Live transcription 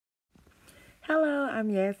Hello, I'm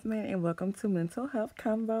Yasmin, and welcome to Mental Health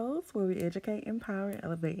Convos, where we educate, empower,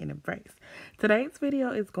 elevate, and embrace. Today's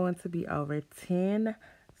video is going to be over 10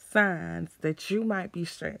 signs that you might be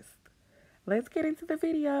stressed. Let's get into the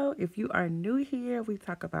video. If you are new here, we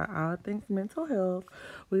talk about all things mental health.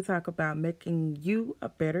 We talk about making you a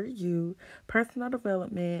better you, personal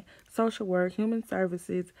development, social work, human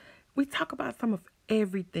services. We talk about some of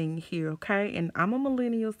everything here, okay? And I'm a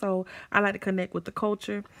millennial, so I like to connect with the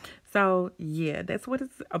culture. So, yeah, that's what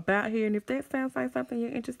it's about here. And if that sounds like something you're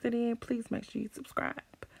interested in, please make sure you subscribe.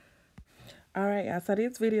 All right, y'all. So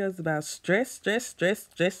this video is about stress.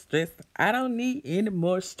 I don't need any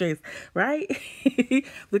more stress, right?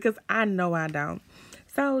 Because I know I don't.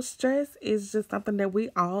 So stress is just something that we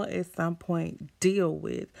all at some point deal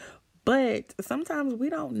with. But sometimes we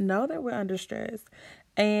don't know that we're under stress.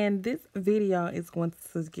 And this video is going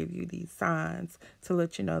to give you these signs to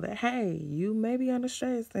let you know that, hey, you may be under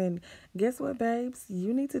stress. And guess what, babes?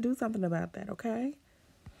 You need to do something about that, okay?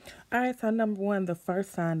 All right, so number one, the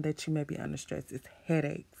first sign that you may be under stress is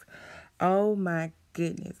headaches. Oh my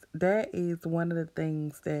goodness. That is one of the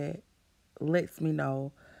things that lets me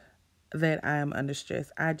know that I am under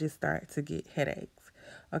stress. I just start to get headaches.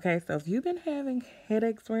 Okay, so if you've been having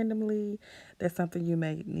headaches randomly, that's something you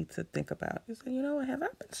may need to think about. You say, you know what, have I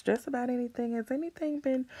been stressed about anything? Has anything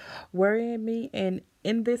been worrying me? And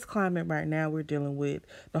in this climate right now, we're dealing with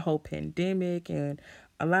the whole pandemic, and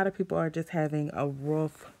a lot of people are just having a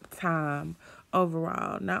rough time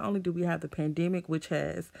overall. Not only do we have the pandemic, which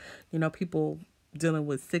has, people dealing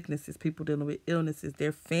with sicknesses, people dealing with illnesses,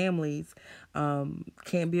 their families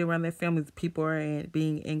can't be around their families. People are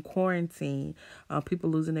being in quarantine, people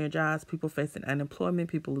losing their jobs, people facing unemployment,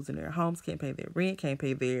 people losing their homes, can't pay their rent, can't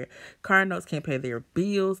pay their car notes, can't pay their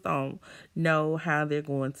bills, don't know how they're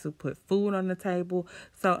going to put food on the table.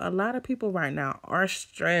 So a lot of people right now are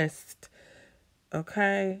stressed,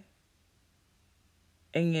 okay?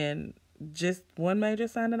 And just one major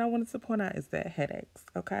sign that I wanted to point out is that headaches,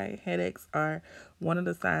 okay? Headaches are one of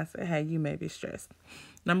the signs that, hey, you may be stressed.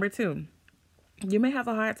 Number two, you may have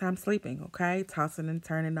a hard time sleeping, okay? Tossing and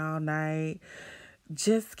turning all night.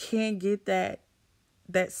 Just can't get that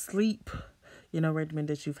sleep, regimen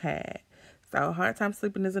that you've had. So hard time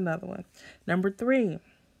sleeping is another one. Number three,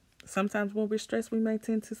 sometimes when we're stressed, we may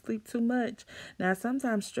tend to sleep too much. Now,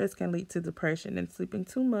 sometimes stress can lead to depression, and sleeping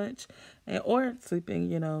too much or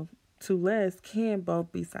sleeping, too less can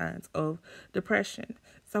both be signs of depression.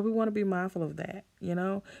 So we want to be mindful of that.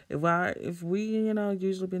 If we,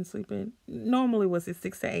 usually been sleeping, normally was it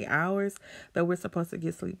 6 to 8 hours that we're supposed to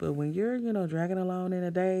get sleep. But when you're, dragging along in a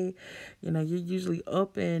day, you're usually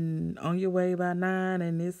up and on your way by 9,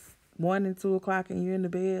 and it's 1 and 2 o'clock and you're in the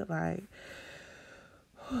bed like,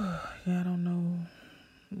 yeah, I don't know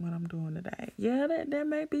what I'm doing today. Yeah, that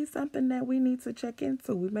may be something that we need to check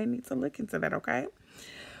into. We may need to look into that, okay?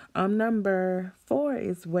 Number 4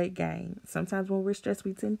 is weight gain. Sometimes when we're stressed,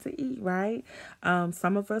 we tend to eat, right?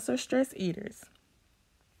 Some of us are stress eaters.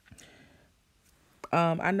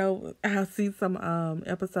 I know I see some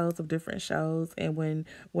episodes of different shows, and when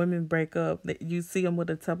women break up, you see them with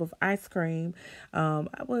a tub of ice cream. I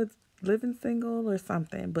was living single or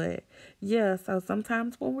something, but yeah. So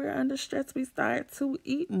sometimes when we're under stress, we start to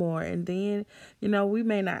eat more, and then we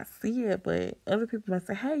may not see it, but other people might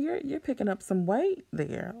say, "Hey, you're picking up some weight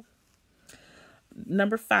there."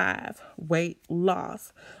 Number 5, weight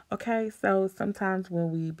loss. Okay, so sometimes when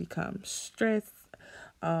we become stressed,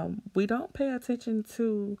 we don't pay attention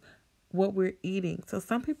to what we're eating. So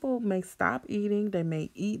some people may stop eating. They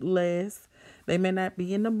may eat less. They may not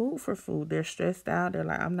be in the mood for food. They're stressed out. They're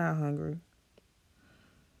like, I'm not hungry.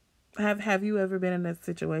 Have you ever been in a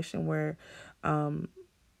situation where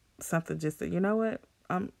something just said, you know what?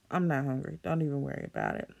 I'm not hungry. Don't even worry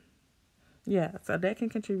about it. Yeah, so that can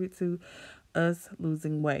contribute to us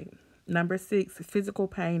losing weight. Number 6, physical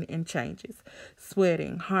pain and changes.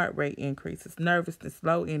 Sweating, heart rate increases, nervousness,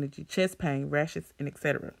 low energy, chest pain, rashes, and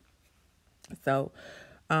etc. So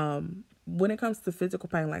when it comes to physical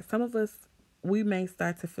pain, like some of us, we may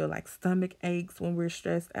start to feel like stomach aches when we're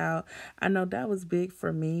stressed out. I know that was big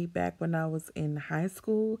for me back when I was in high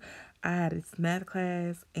school. I had this math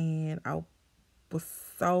class and I was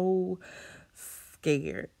so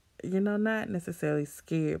scared. Not necessarily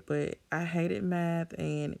scared, but I hated math,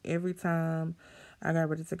 and every time I got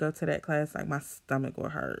ready to go to that class, like my stomach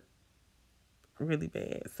would hurt really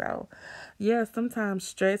bad. So, yeah, sometimes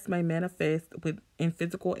stress may manifest in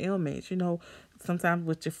physical ailments. Sometimes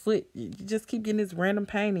with your foot, you just keep getting this random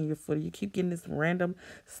pain in your foot. You keep getting this random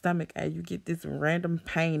stomach ache. You get this random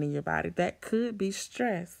pain in your body. That could be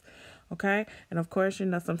stress. Okay, and of course,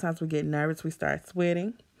 sometimes we get nervous. We start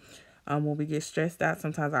sweating. When we get stressed out,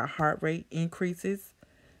 sometimes our heart rate increases.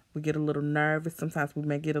 We get a little nervous. Sometimes we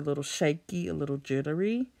may get a little shaky, a little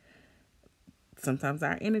jittery. Sometimes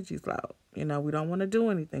our energy's low. We don't want to do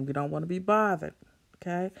anything. We don't want to be bothered.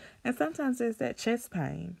 Okay? And sometimes there's that chest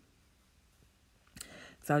pain.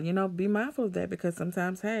 So, be mindful of that because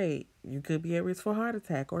sometimes, hey, you could be at risk for a heart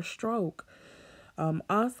attack or stroke.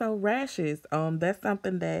 Also, rashes. That's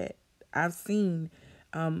something that I've seen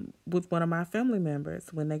with one of my family members.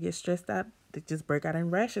 When they get stressed out, they just break out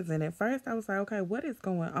in rashes. And at first, I was like, okay, what is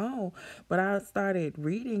going on? But I started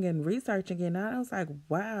reading and researching, and I was like,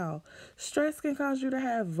 wow, stress can cause you to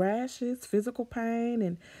have rashes, physical pain,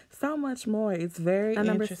 and so much more. It's very interesting.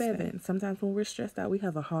 Number 7, sometimes when we're stressed out, we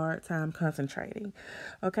have a hard time concentrating.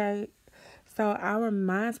 Okay, so our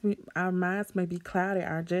minds may be clouded,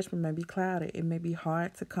 our judgment may be clouded. It may be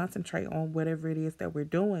hard to concentrate on whatever it is that we're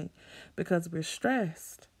doing because we're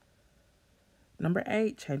stressed. Number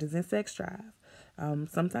 8, changes in sex drive.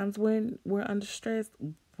 Sometimes when we're under stress,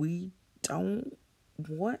 we don't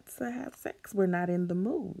want to have sex. We're not in the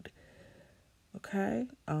mood. Okay.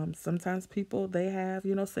 Sometimes people, they have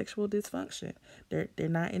sexual dysfunction. They're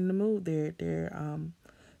not in the mood. Their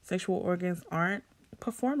sexual organs aren't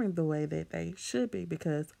performing the way that they should be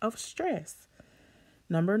because of stress.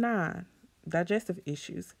 Number 9, digestive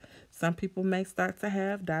issues. Some people may start to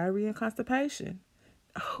have diarrhea and constipation.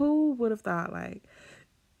 Who would have thought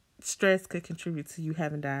stress could contribute to you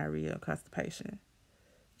having diarrhea or constipation?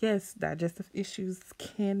 Yes, digestive issues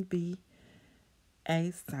can be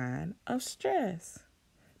a sign of stress.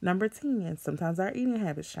 Number 10, sometimes our eating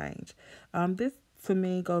habits change. This to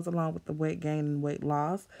me goes along with the weight gain and weight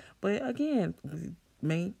loss. But again, we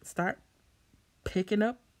may start picking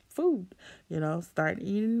up food, start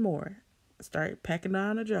eating more, start packing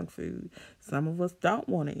on the junk food. Some of us don't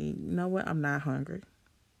want to eat. You know what? I'm not hungry.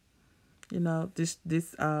 This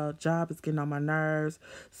job is getting on my nerves.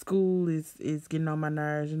 School is getting on my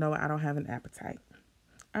nerves. I don't have an appetite.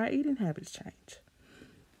 Our eating habits change.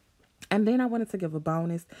 And then I wanted to give a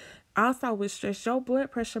bonus. Also, with stress, your blood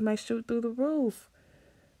pressure may shoot through the roof.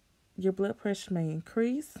 Your blood pressure may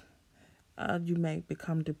increase. You may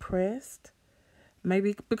become depressed.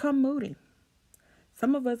 Maybe become moody.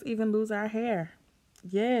 Some of us even lose our hair.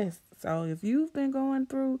 Yes. So if you've been going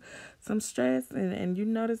through some stress and you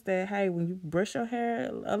notice that, hey, when you brush your hair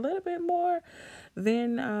a little bit more,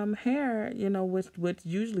 then hair, what's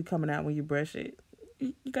usually coming out when you brush it,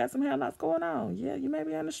 you got some hair loss going on. Yeah, you may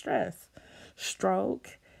be under stress.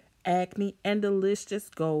 Stroke, acne, and the list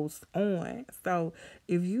just goes on. So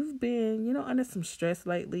if you've been, under some stress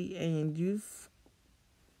lately and you've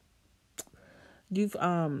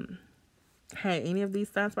had any of these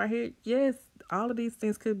signs right here, yes, all of these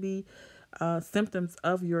things could be symptoms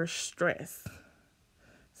of your stress.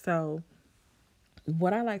 So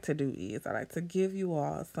what I like to do is I like to give you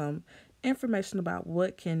all some information about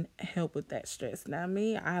what can help with that stress. Now,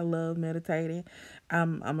 me, I love meditating.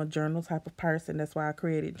 I'm a journal type of person. That's why I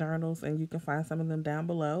created journals, and you can find some of them down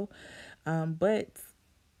below. But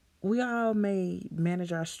we all may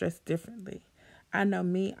manage our stress differently. I know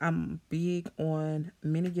me, I'm big on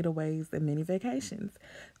many getaways and many vacations.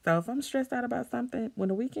 So if I'm stressed out about something, when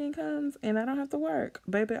the weekend comes and I don't have to work,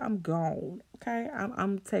 baby, I'm gone. Okay,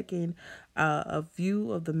 I'm taking a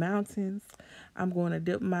view of the mountains. I'm going to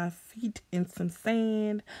dip my feet in some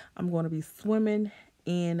sand. I'm going to be swimming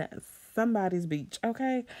in somebody's beach.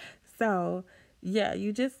 Okay, so yeah,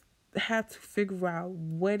 you just have to figure out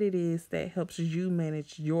what it is that helps you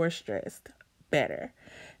manage your stress better.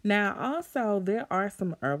 Now, also, there are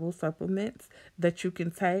some herbal supplements that you can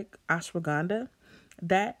take. Ashwagandha,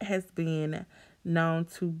 that has been known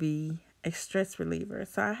to be a stress reliever.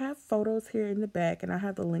 So I have photos here in the back, and I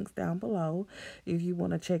have the links down below if you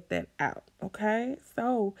want to check that out. Okay,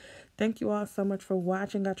 so thank you all so much for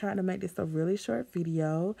watching. I tried to make this a really short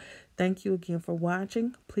video. Thank you again for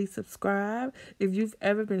watching. Please subscribe. If you've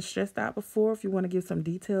ever been stressed out before, if you want to give some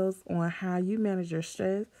details on how you manage your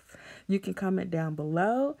stress, you can comment down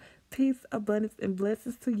below. Peace, abundance, and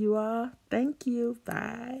blessings to you all. Thank you.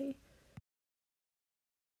 Bye.